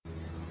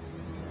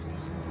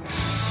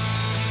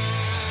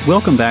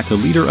Welcome back to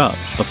Leader Up,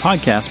 a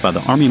podcast by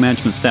the Army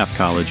Management Staff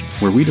College,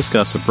 where we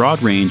discuss a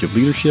broad range of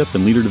leadership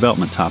and leader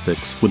development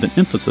topics with an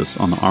emphasis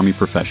on the Army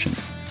profession.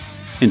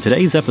 In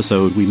today's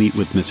episode, we meet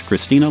with Ms.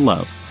 Christina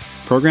Love,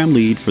 Program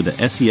Lead for the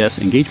SES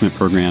Engagement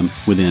Program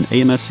within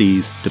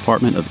AMSC's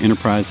Department of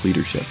Enterprise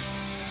Leadership.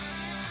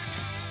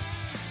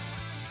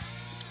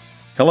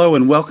 Hello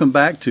and welcome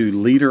back to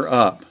Leader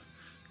Up.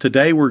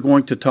 Today we're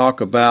going to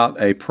talk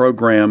about a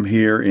program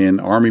here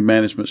in Army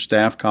Management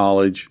Staff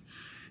College.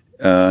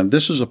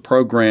 This is a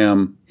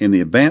program in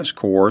the advanced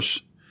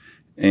course,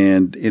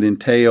 and it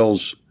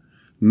entails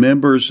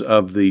members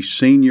of the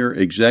senior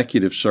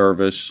executive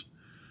service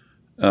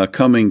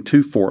coming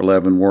to Fort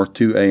Leavenworth,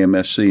 to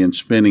AMSC, and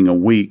spending a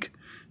week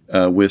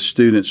with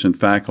students and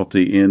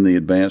faculty in the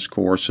advanced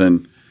course.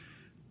 And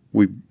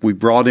we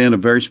brought in a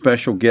very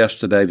special guest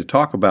today to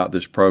talk about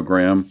this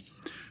program.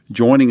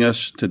 Joining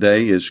us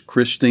today is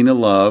Christina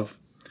Love,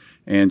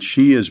 and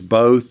she is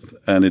both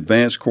an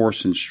advanced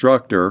course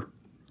instructor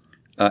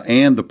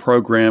and the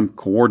program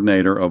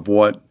coordinator of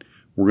what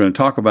we're going to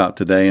talk about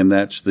today, and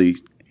that's the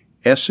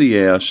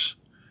SES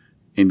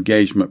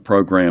Engagement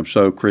Program.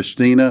 So,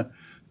 Christina,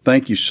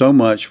 thank you so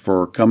much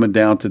for coming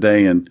down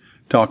today and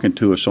talking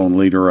to us on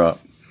Leader Up.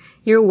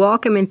 You're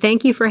welcome, and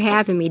thank you for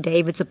having me,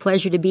 Dave. It's a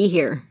pleasure to be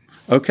here.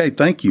 Okay,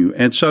 thank you.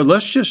 And so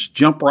let's just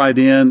jump right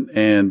in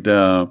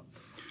and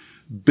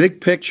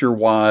big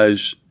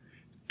picture-wise,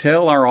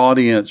 tell our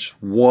audience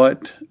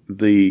what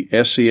the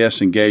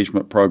SES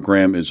Engagement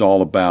Program is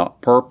all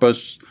about,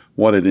 purpose,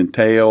 what it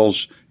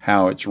entails,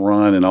 how it's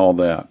run, and all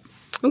that.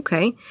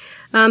 Okay.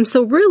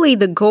 So really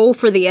the goal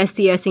for the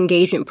SES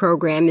Engagement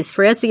Program is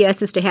for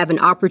SESs to have an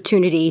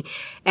opportunity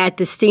at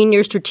the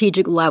senior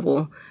strategic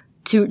level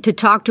to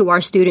talk to our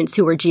students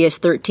who are GS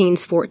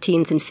 13s,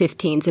 14s, and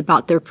 15s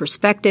about their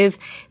perspective,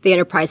 the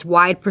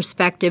enterprise-wide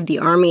perspective, the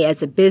Army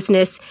as a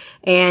business,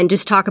 and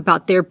just talk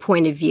about their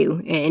point of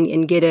view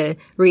and get a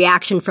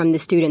reaction from the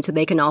students so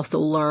they can also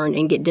learn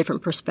and get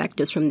different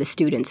perspectives from the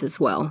students as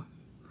well.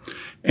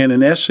 And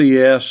in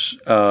SES,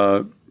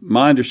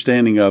 my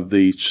understanding of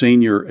the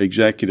senior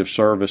executive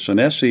service, an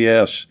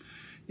SES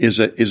is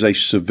a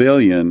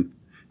civilian,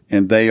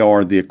 and they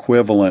are the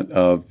equivalent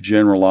of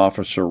general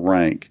officer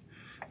rank.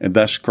 And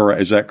that's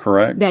correct. Is that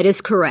correct? That is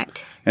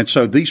correct. And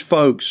so these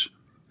folks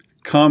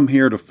come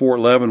here to Fort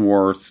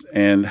Leavenworth,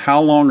 and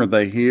how long are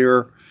they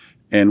here,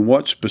 and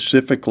what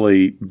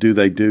specifically do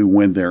they do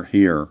when they're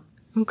here?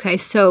 Okay,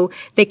 so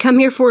they come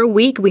here for a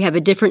week. We have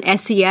a different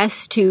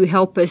SES to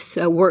help us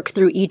work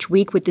through each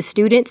week with the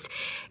students.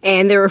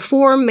 And there are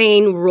 4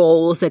 main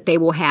roles that they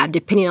will have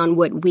depending on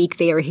what week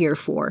they are here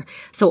for.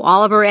 So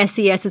all of our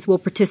SESs will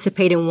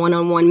participate in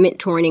one-on-one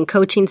mentoring and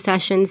coaching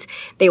sessions.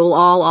 They will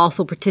all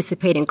also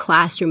participate in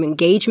classroom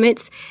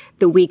engagements.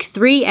 The week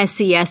 3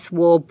 SES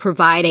will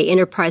provide a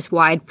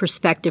enterprise-wide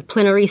perspective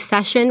plenary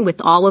session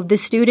with all of the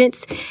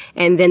students.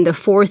 And then the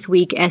 4th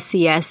week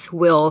SES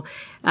will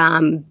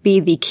be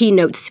the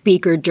keynote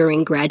speaker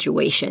during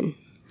graduation.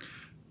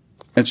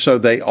 And so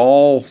they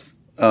all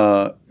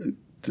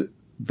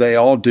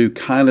do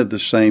kind of the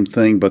same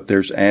thing, but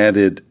there's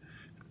added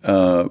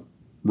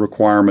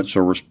requirements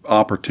or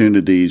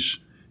opportunities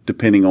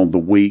depending on the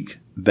week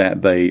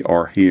that they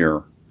are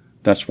here.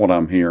 That's what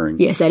I'm hearing.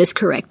 Yes, that is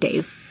correct,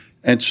 Dave.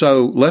 And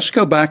so let's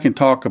go back and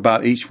talk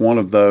about each one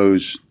of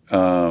those,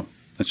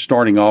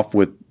 starting off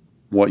with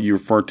what you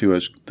refer to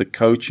as the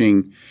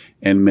coaching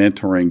and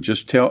mentoring.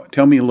 Just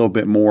tell me a little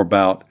bit more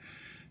about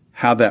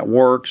how that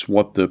works,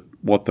 what the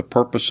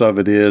purpose of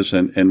it is,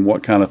 and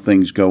what kind of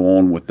things go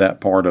on with that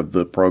part of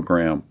the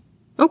program.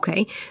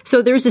 Okay.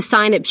 So there's a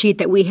sign-up sheet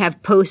that we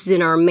have posted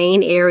in our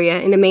main area,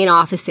 in the main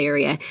office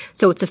area.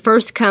 So it's a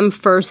first-come,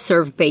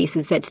 first-served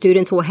basis that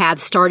students will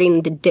have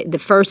starting the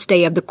first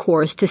day of the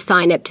course to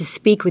sign up to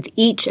speak with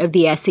each of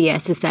the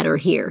SESs that are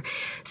here.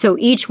 So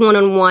each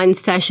one-on-one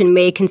session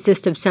may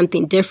consist of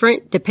something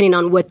different depending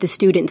on what the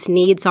students'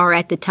 needs are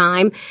at the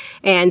time.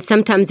 And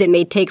sometimes it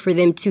may take for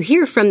them to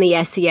hear from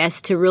the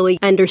SES to really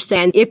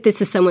understand if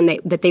this is someone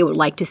that they would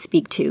like to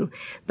speak to.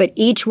 But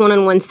each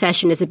one-on-one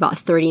session is about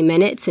 30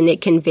 minutes, and it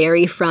can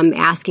vary from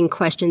asking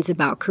questions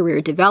about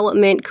career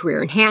development, career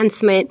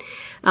enhancement,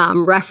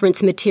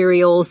 reference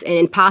materials,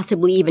 and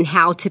possibly even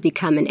how to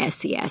become an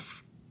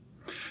SES.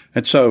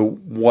 And so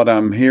what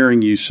I'm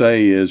hearing you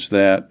say is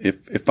that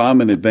if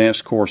I'm an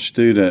advanced course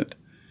student,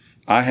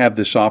 I have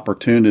this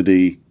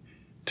opportunity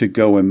to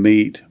go and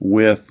meet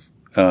with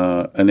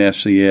an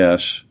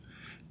SES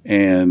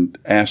and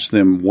ask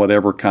them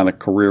whatever kind of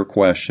career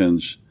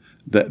questions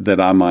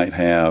that I might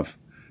have,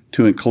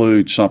 to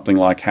include something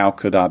like how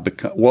could I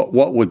become,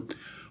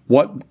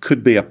 what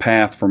could be a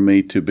path for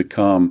me to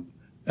become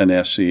an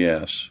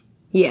SES?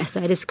 Yes,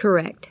 that is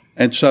correct.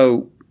 And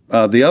so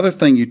the other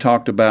thing you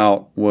talked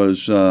about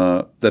was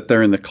that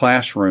they're in the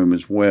classroom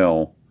as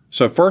well.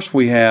 So first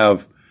we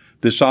have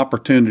this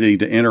opportunity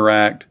to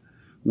interact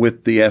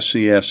with the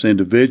SES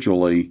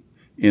individually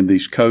in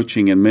these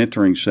coaching and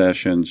mentoring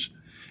sessions.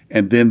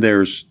 And then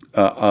there's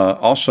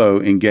also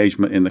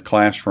engagement in the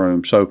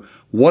classroom. So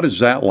what is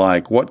that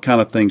like? What kind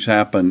of things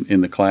happen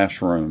in the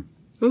classroom?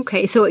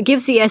 Okay, so it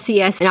gives the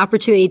SES an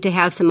opportunity to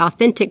have some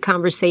authentic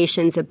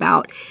conversations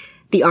about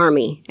the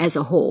Army as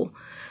a whole.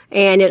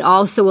 And it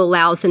also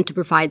allows them to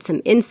provide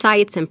some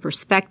insights and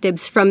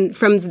perspectives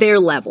from their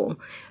level.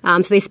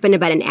 So they spend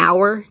about an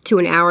hour to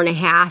an hour and a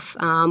half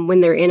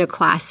when they're in a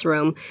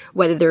classroom,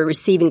 whether they're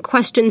receiving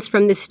questions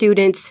from the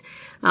students,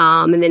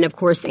 and then, of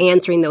course,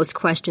 answering those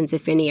questions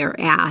if any are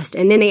asked.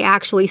 And then they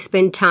actually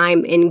spend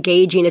time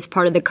engaging as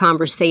part of the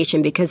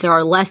conversation because there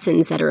are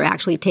lessons that are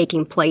actually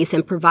taking place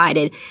and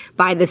provided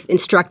by the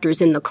instructors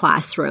in the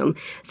classroom.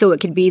 So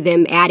it could be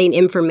them adding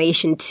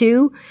information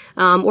to,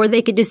 or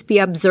they could just be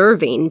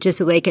observing just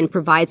so they can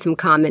provide some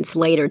comments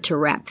later to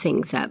wrap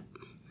things up.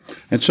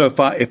 And so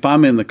if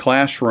I'm in the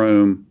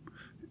classroom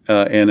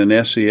and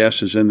an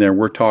SES is in there,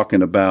 we're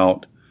talking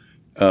about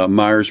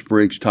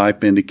Myers-Briggs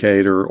type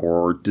indicator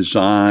or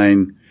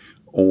design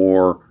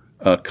or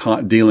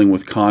dealing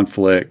with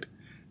conflict.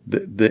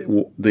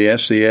 The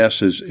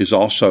SES is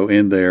also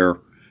in there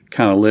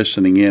kind of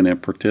listening in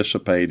and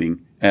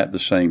participating at the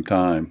same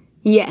time.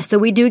 Yes, so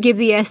we do give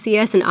the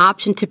SES an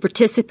option to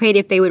participate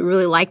if they would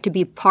really like to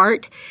be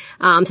part,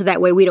 so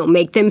that way we don't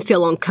make them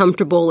feel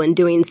uncomfortable in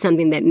doing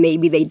something that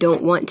maybe they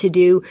don't want to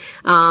do,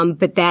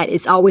 but that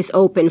is always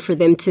open for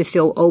them to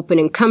feel open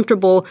and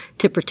comfortable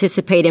to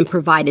participate and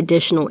provide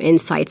additional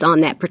insights on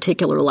that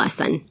particular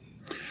lesson.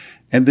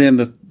 And then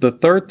the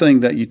third thing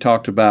that you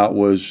talked about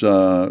was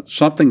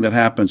something that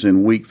happens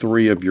in week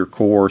 3 of your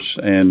course,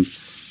 and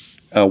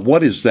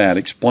what is that?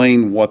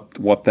 Explain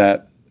what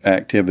that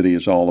activity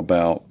is all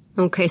about.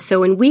 Okay,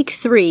 so in week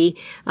 3,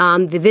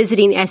 the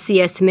visiting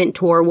SES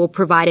mentor will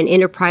provide an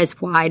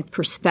enterprise-wide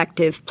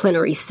perspective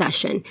plenary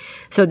session.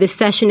 So this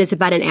session is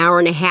about an hour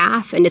and a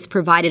half, and it's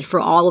provided for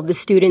all of the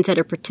students that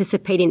are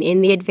participating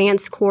in the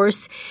advanced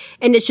course.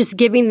 And it's just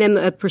giving them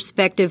a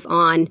perspective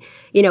on,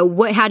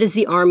 how does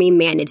the Army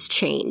manage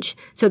change?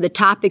 So the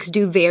topics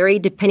do vary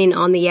depending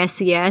on the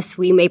SES.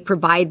 We may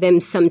provide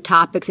them some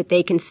topics that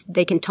they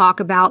can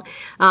talk about,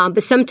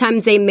 but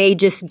sometimes they may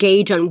just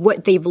gauge on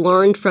what they've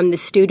learned from the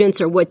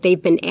students or what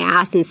they've been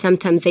asked, and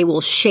sometimes they will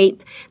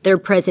shape their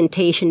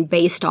presentation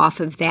based off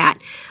of that.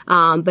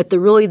 But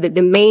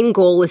the main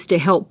goal is to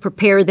help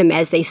prepare them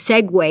as they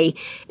segue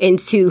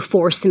into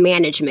force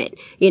management.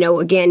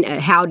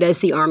 How does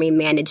the Army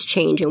manage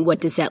change, and what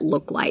does that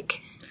look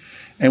like?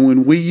 And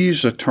when we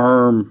use a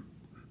term,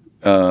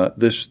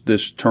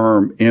 this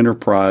term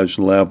enterprise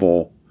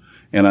level,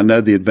 and I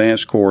know the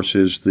advanced course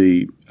is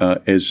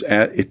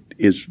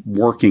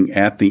working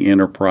at the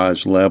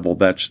enterprise level.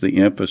 That's the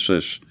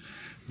emphasis.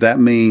 That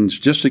means,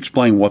 just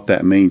explain what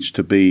that means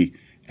to be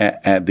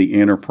at the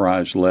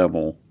enterprise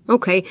level.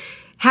 Okay.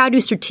 How do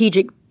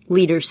strategic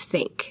leaders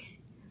think?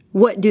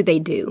 What do they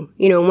do?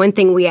 One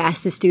thing we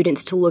ask the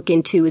students to look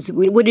into is,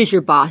 what does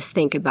your boss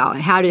think about?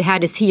 How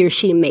does he or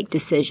she make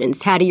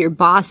decisions? How do your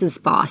boss's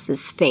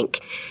bosses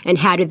think? And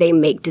how do they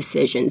make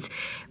decisions?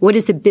 What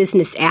is the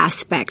business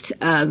aspect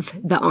of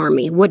the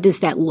Army? What does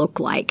that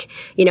look like?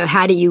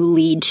 How do you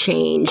lead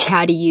change?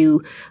 How do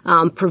you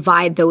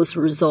provide those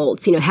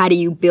results? How do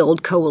you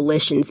build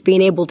coalitions?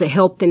 Being able to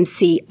help them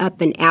see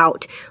up and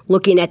out,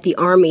 looking at the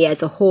Army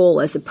as a whole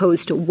as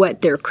opposed to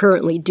what they're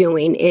currently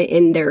doing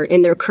in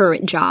their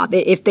current job.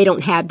 If they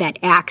don't have that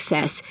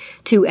access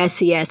to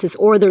SESs,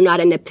 or they're not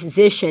in a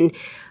position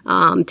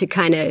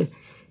to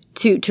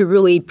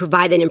really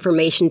provide that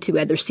information to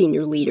other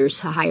senior leaders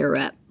higher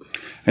up.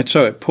 And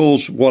so it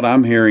pulls, what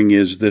I'm hearing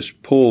is this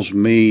pulls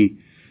me,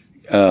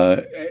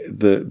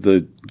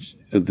 the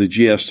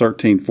GS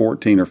 13,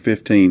 14, or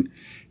 15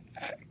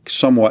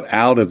 somewhat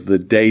out of the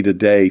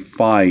day-to-day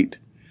fight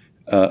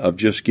of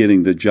just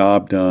getting the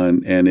job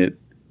done, and it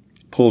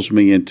pulls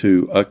me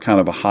into a kind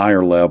of a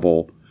higher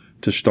level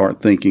to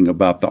start thinking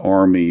about the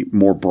Army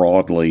more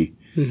broadly.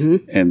 Mm-hmm.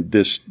 And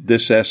this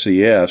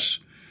SES,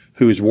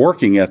 who is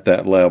working at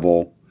that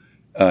level,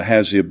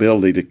 has the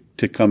ability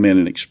to come in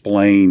and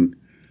explain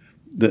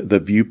the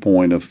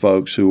viewpoint of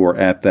folks who are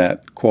at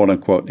that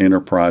quote-unquote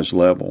enterprise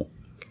level.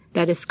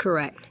 That is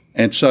correct.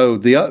 And so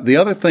the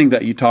other thing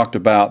that you talked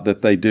about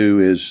that they do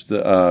is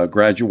the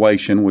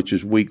graduation, which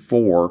is week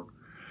 4.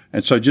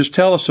 And so just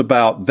tell us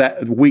about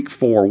that week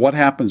 4. What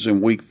happens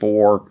in week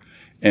 4?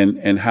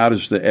 And how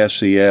does the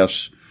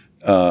SES,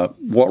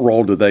 what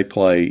role do they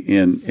play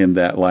in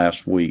that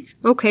last week?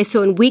 Okay,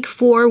 so in week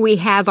 4, we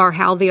have our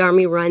How the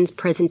Army Runs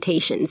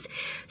presentations.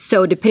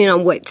 So depending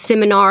on what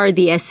seminar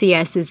the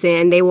SES is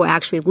in, they will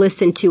actually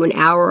listen to an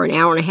hour or an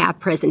hour and a half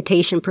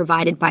presentation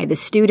provided by the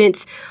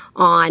students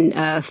on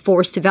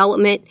force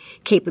development,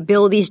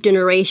 capabilities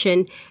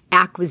generation,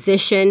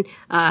 acquisition,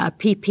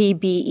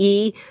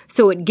 PPBE.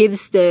 So it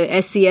gives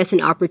the SES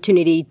an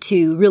opportunity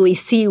to really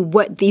see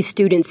what these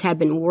students have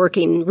been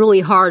working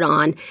really hard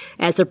on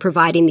as they're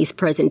providing these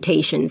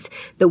presentations.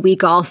 The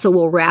week also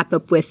will wrap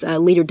up with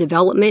leader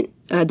development,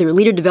 their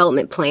leader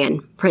development plan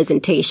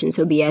presentation.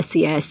 So the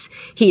SES,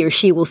 he or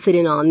she will sit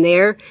in on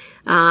there.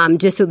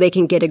 just so they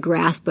can get a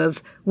grasp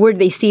of where do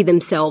they see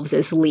themselves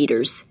as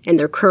leaders in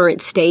their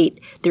current state,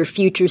 their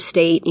future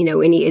state,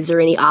 is there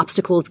any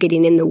obstacles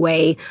getting in the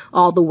way,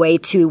 all the way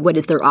to what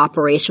is their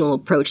operational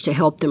approach to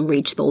help them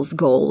reach those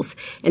goals.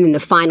 And then the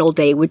final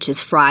day, which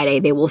is Friday,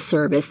 they will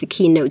serve as the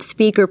keynote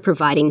speaker,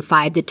 providing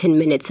 5 to 10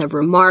 minutes of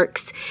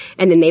remarks.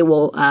 And then they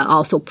will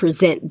also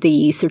present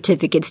the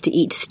certificates to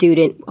each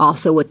student,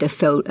 also with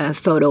a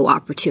photo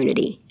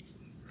opportunity.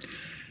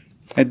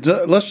 And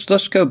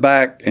let's go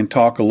back and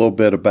talk a little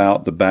bit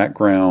about the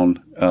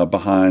background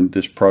behind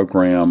this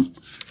program.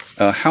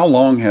 How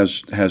long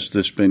has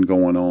this been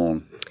going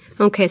on?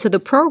 Okay, so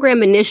the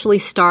program initially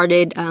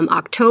started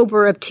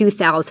October of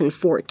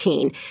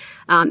 2014.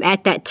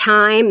 At that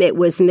time, it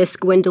was Miss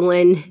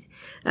Gwendolyn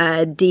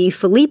D.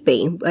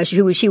 Filippi.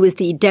 She was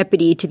the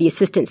deputy to the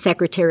Assistant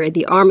Secretary of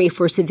the Army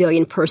for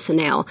Civilian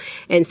Personnel.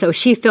 And so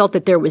she felt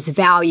that there was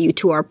value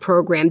to our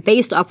program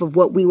based off of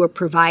what we were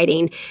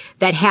providing,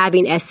 that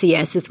having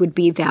SCSs would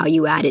be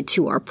value added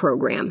to our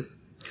program.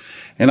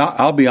 And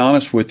I'll be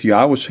honest with you,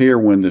 I was here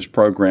when this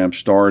program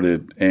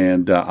started,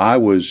 and I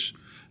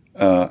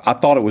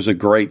thought it was a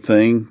great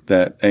thing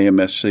that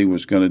AMSC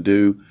was going to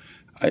do.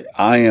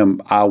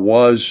 I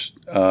was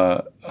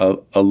a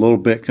little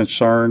bit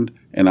concerned,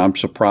 and I'm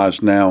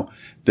surprised now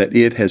that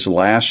it has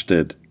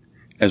lasted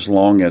as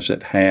long as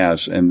it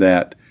has, and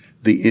that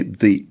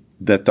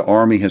that the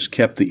Army has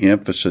kept the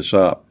emphasis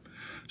up.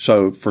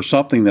 So for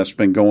something that's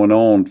been going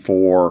on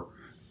for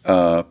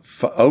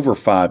over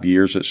 5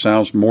 years, it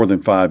sounds more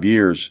than 5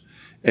 years.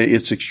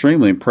 It's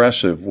extremely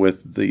impressive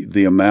with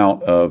the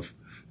amount of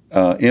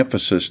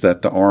emphasis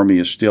that the Army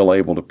is still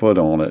able to put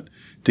on it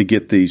to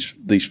get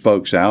these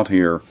folks out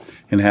here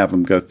and have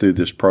them go through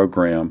this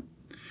program.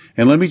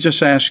 And let me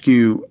just ask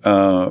you,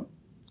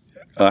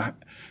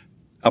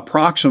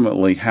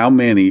 approximately how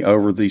many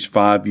over these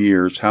 5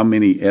 years, how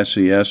many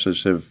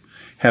SCSs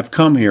have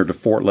come here to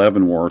Fort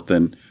Leavenworth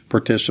and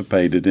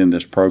participated in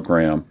this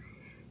program?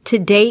 To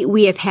date,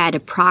 we have had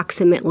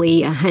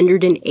approximately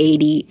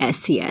 180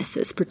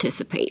 SCSs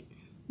participate.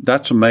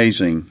 That's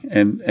amazing.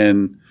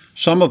 And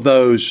some of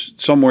those,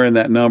 somewhere in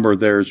that number,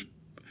 there's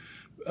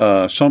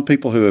some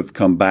people who have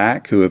come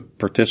back, who have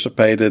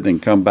participated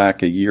and come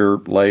back a year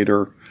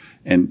later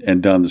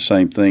and done the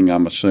same thing,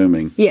 I'm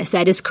assuming. Yes,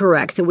 that is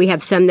correct. So we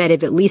have some that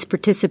have at least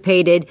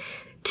participated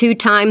 2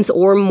 times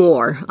or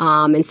more.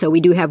 And so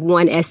we do have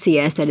one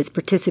SCS that has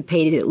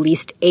participated at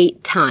least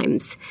 8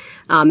 times.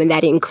 And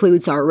that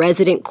includes our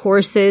resident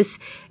courses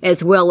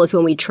as well as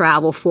when we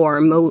travel for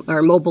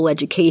our mobile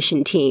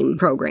education team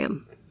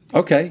program.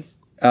 Okay.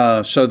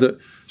 So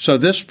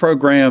this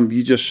program,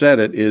 you just said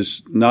it,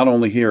 is not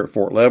only here at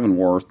Fort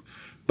Leavenworth,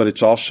 but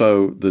it's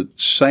also the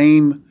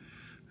same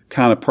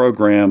kind of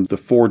program. The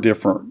 4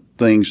 different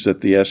things that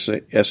the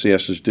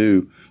SCSs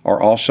do are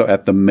also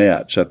at the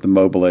METs, at the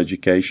mobile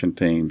education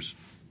teams.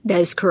 That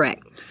is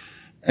correct.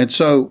 And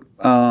so,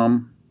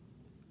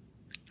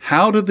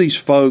 how do these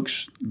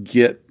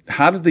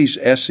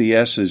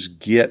SCSs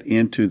get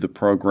into the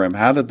program?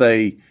 How do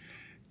they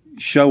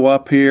show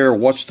up here?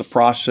 What's the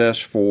process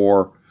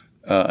for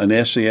an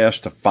SCS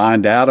to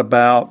find out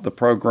about the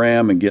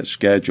program and get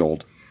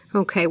scheduled?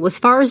 Okay. Well, as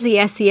far as the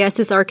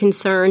SCSs are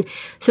concerned,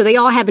 so they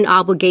all have an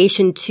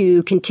obligation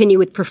to continue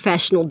with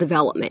professional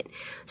development.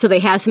 So they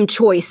have some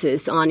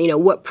choices on,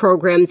 what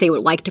programs they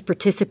would like to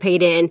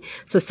participate in.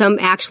 So some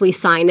actually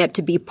sign up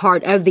to be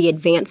part of the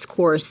advanced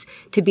course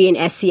to be an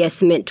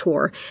SCS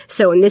mentor.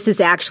 And this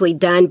is actually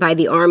done by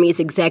the Army's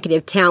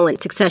Executive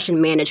Talent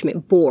Succession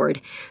Management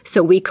Board.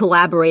 So we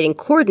collaborate and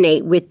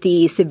coordinate with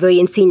the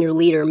Civilian Senior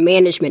Leader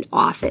Management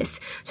Office.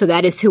 So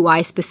that is who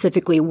I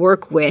specifically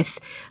work with.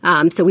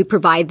 So we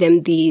provide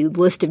them the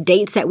list of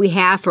dates that we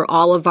have for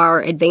all of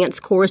our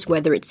advanced course,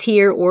 whether it's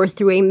here or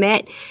through a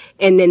MET.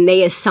 And then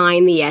they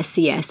assign the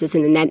SCSs,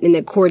 and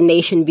the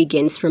coordination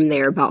begins from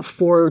there, about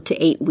 4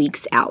 to 8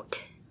 weeks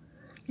out.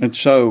 And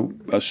so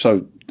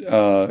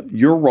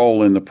your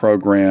role in the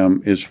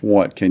program is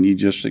what? Can you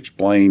just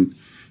explain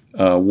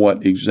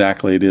what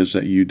exactly it is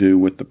that you do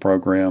with the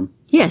program?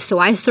 Yes, so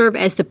I serve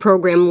as the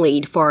program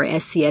lead for our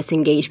SCS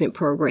engagement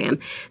program.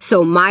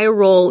 So my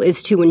role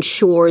is to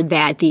ensure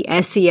that the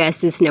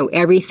SCSs know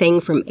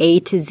everything from A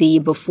to Z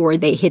before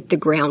they hit the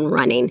ground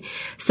running.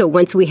 So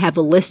once we have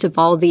a list of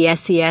all the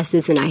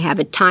SCSs and I have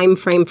a time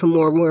frame from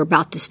where we're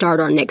about to start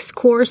our next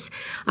course,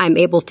 I'm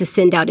able to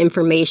send out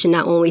information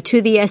not only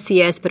to the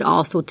SCS but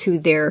also to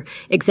their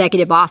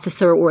executive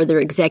officer or their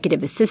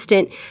executive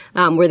assistant,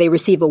 where they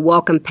receive a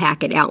welcome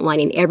packet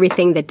outlining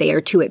everything that they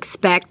are to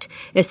expect,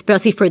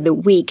 especially for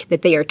the week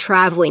that they are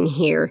traveling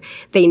here.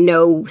 They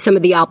know some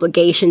of the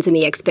obligations and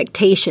the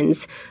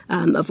expectations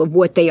of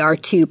what they are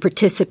to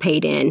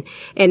participate in.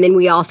 And then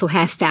we also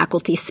have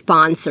faculty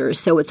sponsors.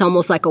 So it's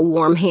almost like a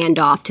warm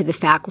handoff to the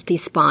faculty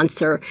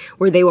sponsor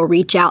where they will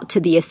reach out to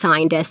the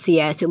assigned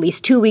SCS at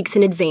least 2 weeks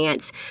in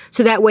advance.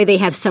 So that way they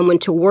have someone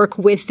to work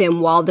with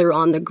them while they're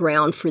on the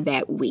ground for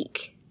that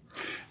week.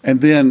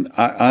 And then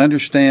I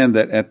understand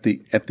that at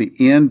the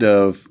end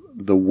of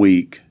the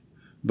week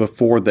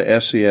before the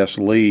SCS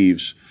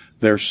leaves,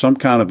 there's some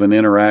kind of an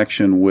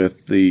interaction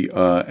with the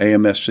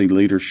AMSC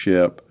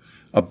leadership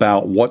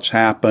about what's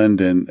happened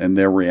and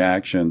their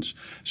reactions.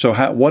 So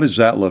what does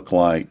that look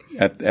like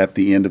at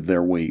the end of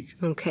their week?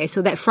 Okay,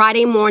 so that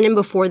Friday morning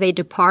before they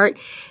depart,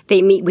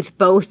 they meet with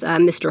both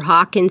Mr.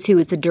 Hawkins, who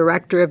is the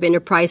Director of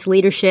Enterprise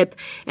Leadership,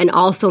 and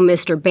also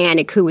Mr.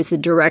 Bannock, who is the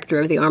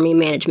Director of the Army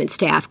Management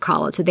Staff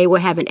College. So they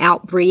will have an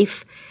out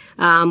brief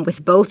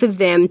with both of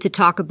them to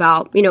talk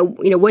about,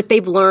 what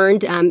they've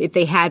learned, if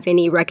they have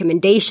any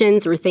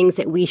recommendations or things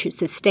that we should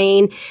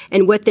sustain,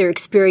 and what their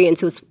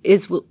experience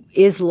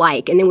is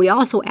like. And then we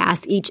also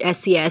asked each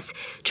SCS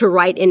to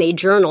write in a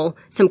journal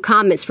some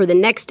comments for the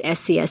next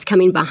SCS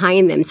coming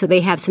behind them, so they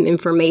have some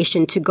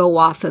information to go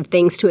off of,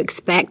 things to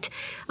expect,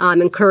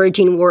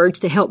 encouraging words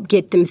to help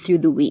get them through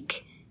the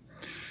week.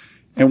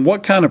 And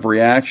what kind of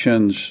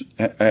reactions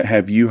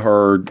have you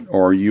heard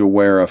or are you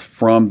aware of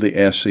from the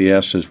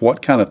SCSs?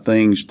 What kind of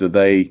things do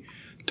they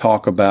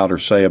talk about or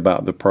say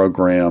about the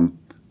program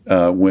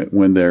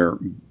when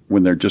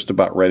they're just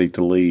about ready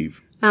to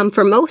leave?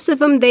 For most of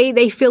them,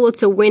 they feel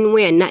it's a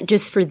win-win, not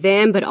just for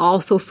them, but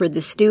also for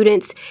the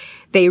students.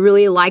 They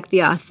really like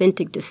the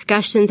authentic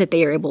discussions that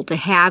they are able to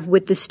have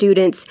with the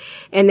students,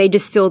 and they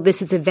just feel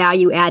this is a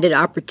value-added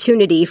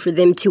opportunity for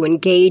them to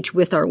engage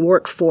with our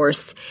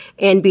workforce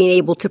and being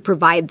able to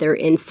provide their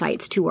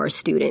insights to our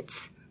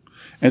students.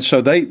 And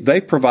so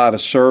they provide a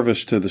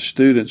service to the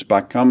students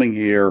by coming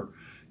here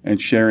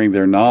and sharing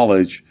their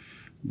knowledge,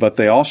 but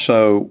they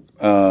also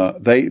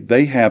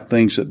they have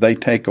things that they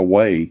take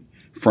away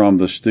from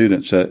the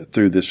students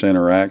through this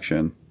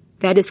interaction.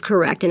 That is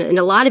correct. And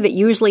a lot of it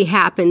usually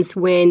happens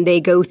when they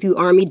go through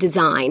Army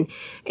Design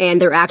and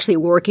they're actually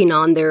working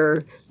on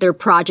their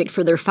project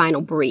for their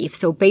final brief.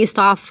 So based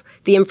off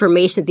the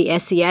information that the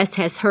SCS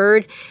has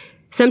heard,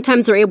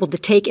 sometimes they're able to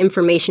take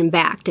information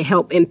back to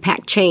help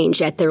impact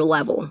change at their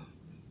level.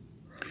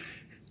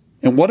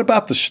 And what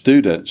about the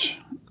students?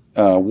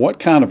 What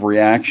kind of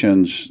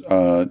reactions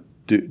have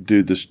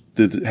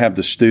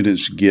the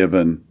students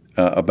given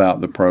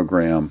about the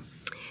program?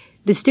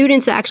 The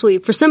students actually,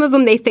 for some of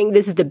them, they think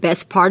this is the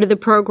best part of the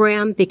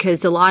program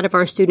because a lot of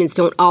our students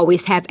don't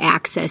always have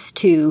access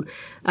to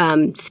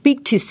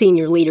speak to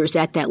senior leaders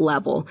at that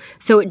level.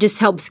 So it just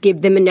helps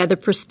give them another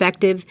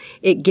perspective.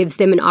 It gives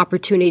them an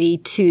opportunity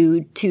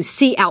to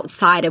see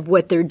outside of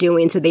what they're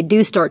doing. So they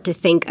do start to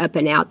think up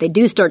and out. They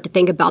do start to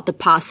think about the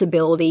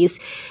possibilities,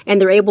 and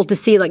they're able to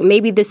see, like,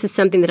 maybe this is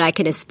something that I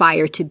can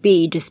aspire to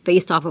be just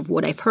based off of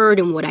what I've heard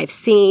and what I've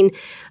seen.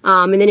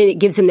 And then it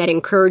gives them that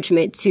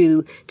encouragement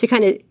to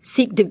kind of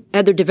seek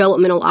other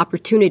developmental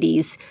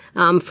opportunities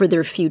for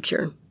their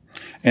future.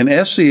 And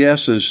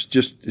SCSs,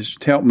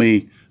 just help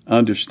me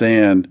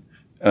understand,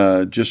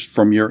 just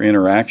from your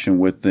interaction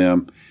with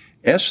them,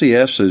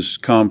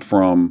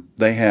 SCSs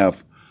they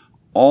have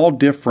all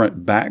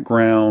different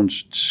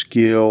backgrounds,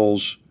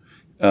 skills.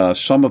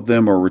 Some of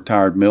them are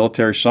retired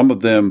military. Some of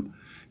them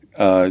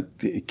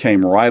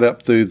came right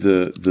up through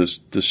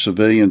the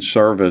civilian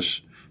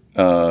service,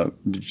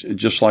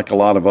 just like a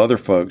lot of other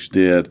folks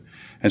did.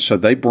 And so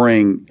they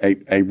bring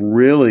a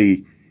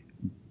really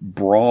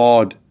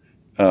broad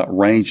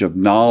range of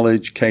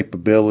knowledge,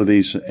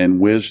 capabilities, and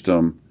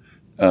wisdom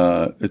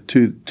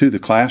to the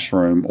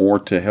classroom or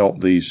to help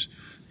these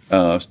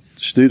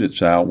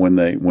students out when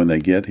they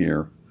get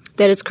here.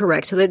 That is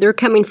correct. So they're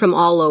coming from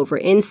all over,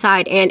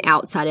 inside and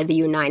outside of the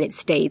United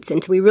States.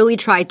 And so we really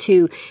try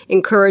to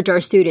encourage our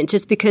students,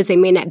 just because they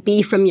may not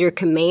be from your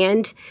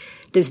command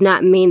does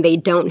not mean they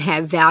don't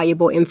have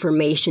valuable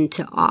information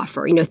to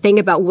offer. Think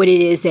about what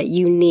it is that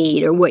you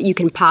need or what you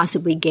can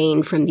possibly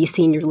gain from these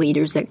senior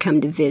leaders that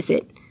come to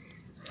visit.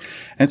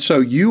 And so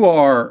you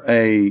are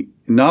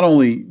not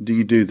only do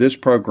you do this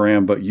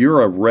program, but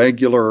you're a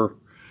regular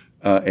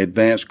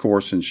advanced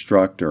course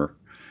instructor.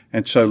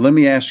 And so let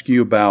me ask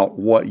you about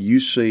what you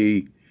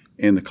see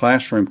in the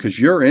classroom, because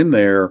you're in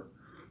there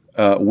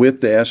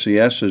with the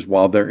SCSs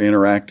while they're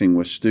interacting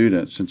with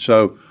students. And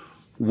so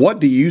what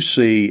do you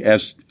see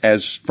as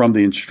from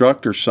the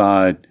instructor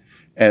side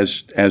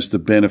as the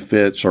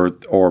benefits or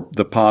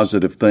the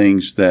positive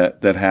things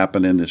that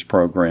happen in this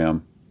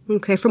program?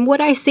 Okay, from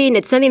what I see, and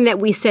it's something that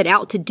we set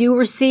out to do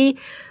or see,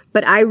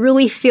 but I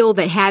really feel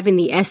that having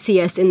the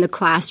SCS in the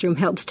classroom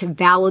helps to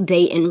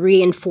validate and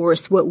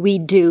reinforce what we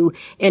do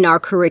in our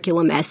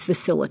curriculum as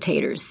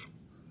facilitators.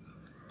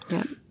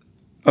 Yeah.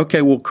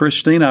 Okay, well,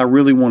 Christina, I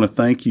really want to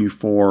thank you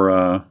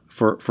for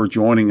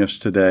joining us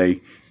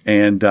today.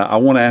 And I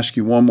want to ask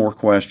you one more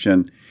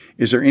question.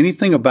 Is there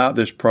anything about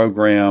this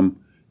program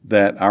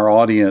that our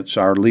audience,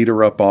 our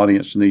Leader Up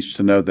audience, needs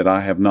to know that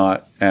I have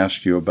not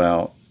asked you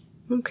about?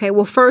 Okay.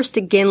 Well, first,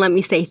 again, let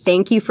me say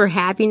thank you for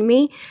having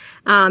me.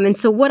 And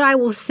so what I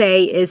will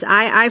say is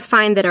I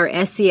find that our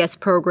SCS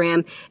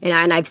program,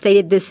 and I've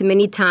stated this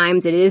many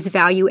times, it is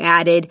value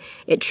added.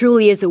 It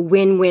truly is a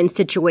win-win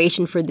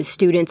situation for the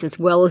students as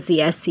well as the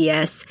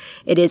SCS.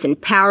 It is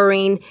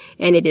empowering,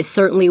 and it is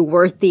certainly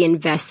worth the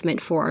investment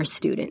for our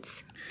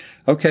students.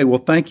 Okay. Well,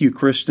 thank you,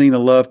 Christina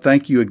Love.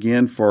 Thank you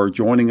again for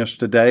joining us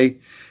today.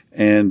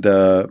 And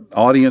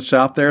audience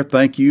out there,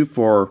 thank you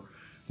for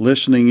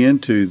listening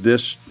into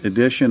this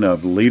edition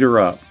of Leader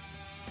Up.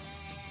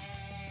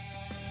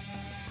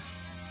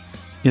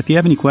 If you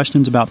have any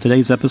questions about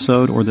today's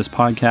episode or this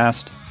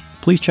podcast,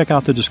 please check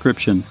out the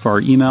description for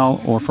our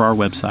email or for our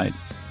website.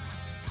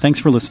 Thanks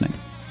for listening.